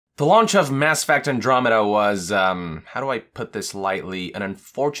The launch of Mass Effect Andromeda was, how do I put this lightly, an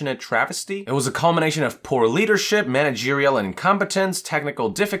unfortunate travesty? It was a culmination of poor leadership, managerial incompetence, technical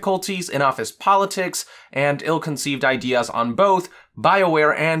difficulties, in-office politics, and ill-conceived ideas on both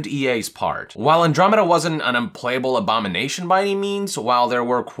BioWare and EA's part. While Andromeda wasn't an unplayable abomination by any means, while there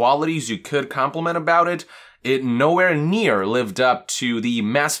were qualities you could compliment about it, it nowhere near lived up to the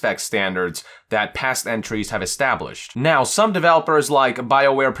Mass Effect standards that past entries have established. Now, some developers like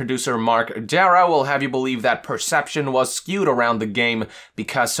BioWare producer Mark Dara will have you believe that perception was skewed around the game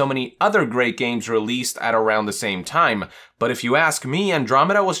because so many other great games released at around the same time. But if you ask me,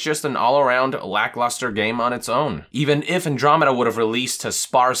 Andromeda was just an all-around lackluster game on its own. Even if Andromeda would have released to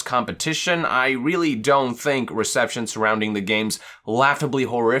sparse competition, I really don't think reception surrounding the game's laughably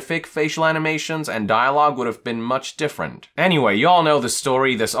horrific facial animations and dialogue would have been much different. Anyway, you all know the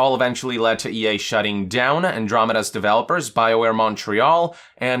story. This all eventually led to EA shutting down Andromeda's developers, BioWare Montreal,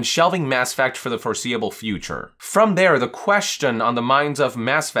 and shelving Mass Effect for the foreseeable future. From there, the question on the minds of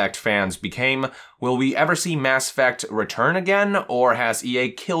Mass Effect fans became, will we ever see Mass Effect return again, or has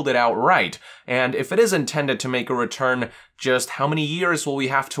EA killed it outright? And if it is intended to make a return, just how many years will we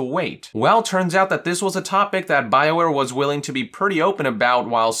have to wait? Well, turns out that this was a topic that BioWare was willing to be pretty open about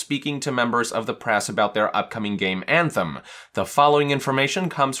while speaking to members of the press about their upcoming game Anthem. The following information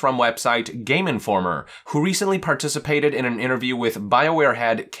comes from website Game Informer, who recently participated in an interview with BioWare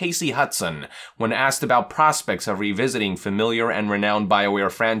head Casey Hudson. When asked about prospects of revisiting familiar and renowned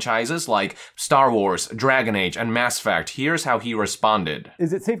BioWare franchises like Star Wars, Dragon Age, and Mass Effect, here's how he responded.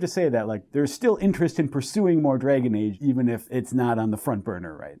 Is it safe to say that, like, there's still interest in pursuing more Dragon Age, even if it's not on the front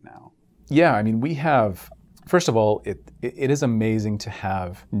burner right now? Yeah, I mean, we have, first of all, it is amazing to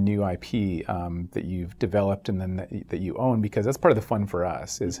have new IP that you've developed and then that you own, because that's part of the fun for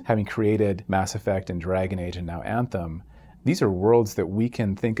us, is having created Mass Effect and Dragon Age and now Anthem. These are worlds that we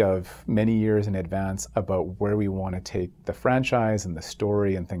can think of many years in advance about where we want to take the franchise and the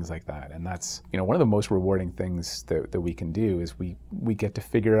story and things like that. And that's, you know, one of the most rewarding things that we can do is we get to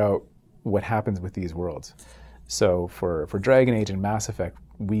figure out what happens with these worlds. So for Dragon Age and Mass Effect,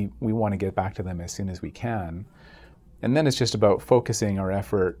 we want to get back to them as soon as we can. And then it's just about focusing our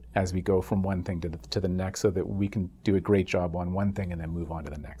effort as we go from one thing to the next so that we can do a great job on one thing and then move on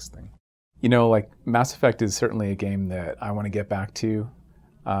to the next thing. You know, like, Mass Effect is certainly a game that I want to get back to.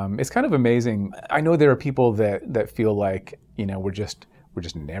 It's kind of amazing. I know there are people that feel like, you know, we're just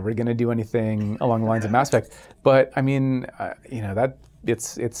never going to do anything along the lines of Mass Effect. But I mean, you know, that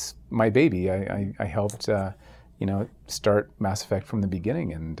it's my baby. I helped, you know, start Mass Effect from the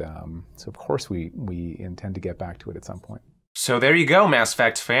beginning, and so of course we intend to get back to it at some point. So there you go, Mass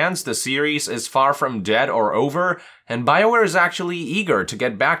Effect fans. The series is far from dead or over, and BioWare is actually eager to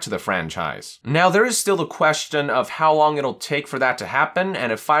get back to the franchise. Now, there is still the question of how long it'll take for that to happen,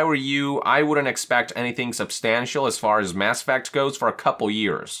 and if I were you, I wouldn't expect anything substantial as far as Mass Effect goes for a couple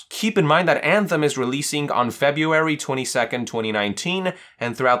years. Keep in mind that Anthem is releasing on February 22nd, 2019,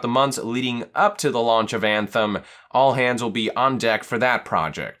 and throughout the months leading up to the launch of Anthem, all hands will be on deck for that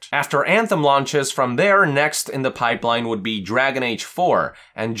project. After Anthem launches from there, next in the pipeline would be Dragon Age 4,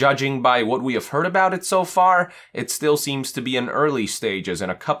 and judging by what we have heard about it so far, it still seems to be in early stages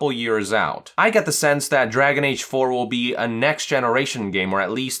and a couple years out. I get the sense that Dragon Age 4 will be a next-generation game, or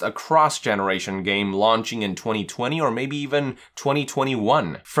at least a cross-generation game launching in 2020 or maybe even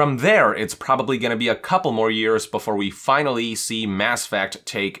 2021. From there, it's probably going to be a couple more years before we finally see Mass Effect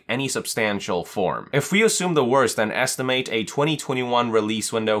take any substantial form. If we assume the worst and estimate a 2021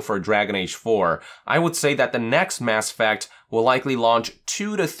 release window for Dragon Age 4, I would say that the next Mass Effect will likely launch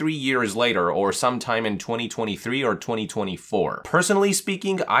 2 to 3 years later, or sometime in 2023 or 2024. Personally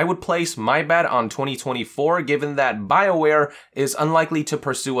speaking, I would place my bet on 2024, given that BioWare is unlikely to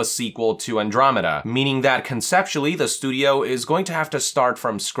pursue a sequel to Andromeda, meaning that conceptually the studio is going to have to start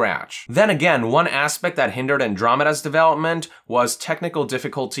from scratch. Then again, one aspect that hindered Andromeda's development was technical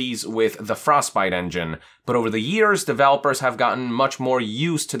difficulties with the Frostbite engine, but over the years, developers have gotten much more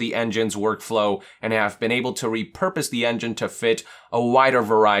used to the engine's workflow and have been able to repurpose the engine to fit a wider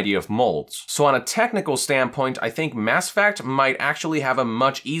variety of molds. So on a technical standpoint, I think Mass Effect might actually have a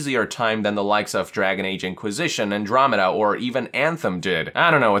much easier time than the likes of Dragon Age Inquisition, Andromeda, or even Anthem did. I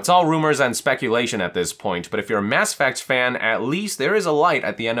don't know, it's all rumors and speculation at this point, but if you're a Mass Effect fan, at least there is a light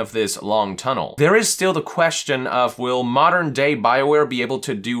at the end of this long tunnel. There is still the question of, will modern day BioWare be able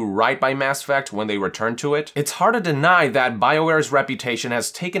to do right by Mass Effect when they return to to it. It's hard to deny that BioWare's reputation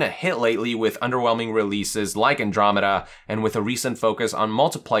has taken a hit lately with underwhelming releases like Andromeda and with a recent focus on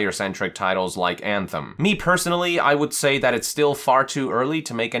multiplayer-centric titles like Anthem. Me personally, I would say that it's still far too early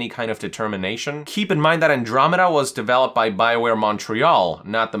to make any kind of determination. Keep in mind that Andromeda was developed by BioWare Montreal,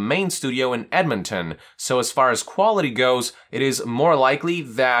 not the main studio in Edmonton, so as far as quality goes, it is more likely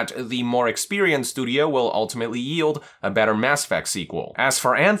that the more experienced studio will ultimately yield a better Mass Effect sequel. As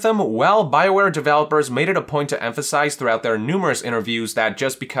for Anthem, well, BioWare developers made it a point to emphasize throughout their numerous interviews that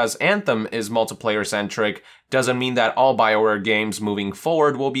just because Anthem is multiplayer-centric doesn't mean that all BioWare games moving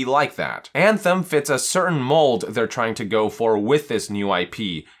forward will be like that. Anthem fits a certain mold they're trying to go for with this new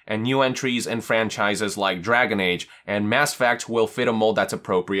IP, and new entries in franchises like Dragon Age and Mass Effect will fit a mold that's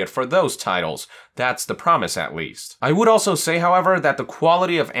appropriate for those titles. That's the promise, at least. I would also say, however, that the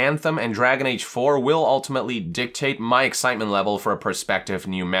quality of Anthem and Dragon Age 4 will ultimately dictate my excitement level for a prospective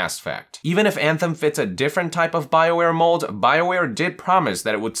new Mass Effect. Even if Anthem fits a different type of BioWare mold, BioWare did promise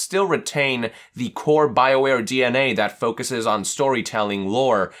that it would still retain the core BioWare DNA that focuses on storytelling,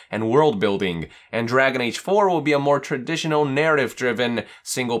 lore, and world building, and Dragon Age 4 will be a more traditional narrative-driven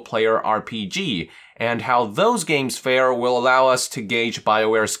single-player RPG, and how those games fare will allow us to gauge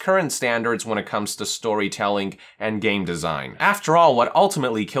BioWare's current standards when it comes to storytelling and game design. After all, what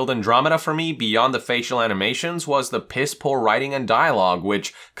ultimately killed Andromeda for me beyond the facial animations was the piss-poor writing and dialogue,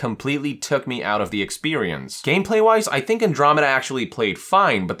 which completely took me out of the experience. Gameplay-wise, I think Andromeda actually played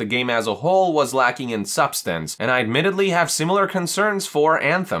fine, but the game as a whole was lacking in substance, and I admittedly have similar concerns for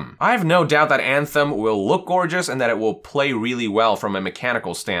Anthem. I have no doubt that Anthem will look gorgeous and that it will play really well from a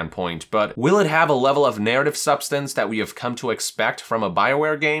mechanical standpoint, but will it have a level of narrative substance that we have come to expect from a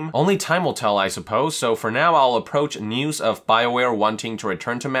BioWare game? Only time will tell, I suppose, so for now I'll approach news of BioWare wanting to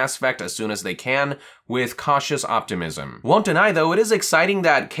return to Mass Effect as soon as they can with cautious optimism. Won't deny though, it is exciting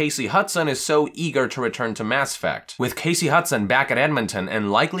that Casey Hudson is so eager to return to Mass Effect. With Casey Hudson back at Edmonton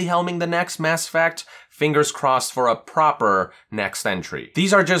and likely helming the next Mass Effect, fingers crossed for a proper next entry.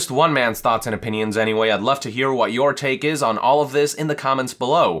 These are just one man's thoughts and opinions anyway. I'd love to hear what your take is on all of this in the comments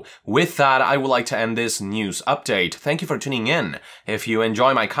below. With that, I would like to end this news update. Thank you for tuning in. If you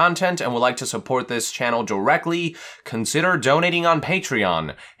enjoy my content and would like to support this channel directly, consider donating on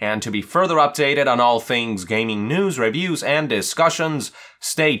Patreon. And to be further updated on all things gaming news, reviews, and discussions,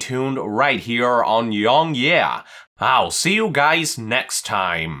 stay tuned right here on Young Yeah. I'll see you guys next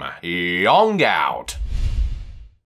time. Young out.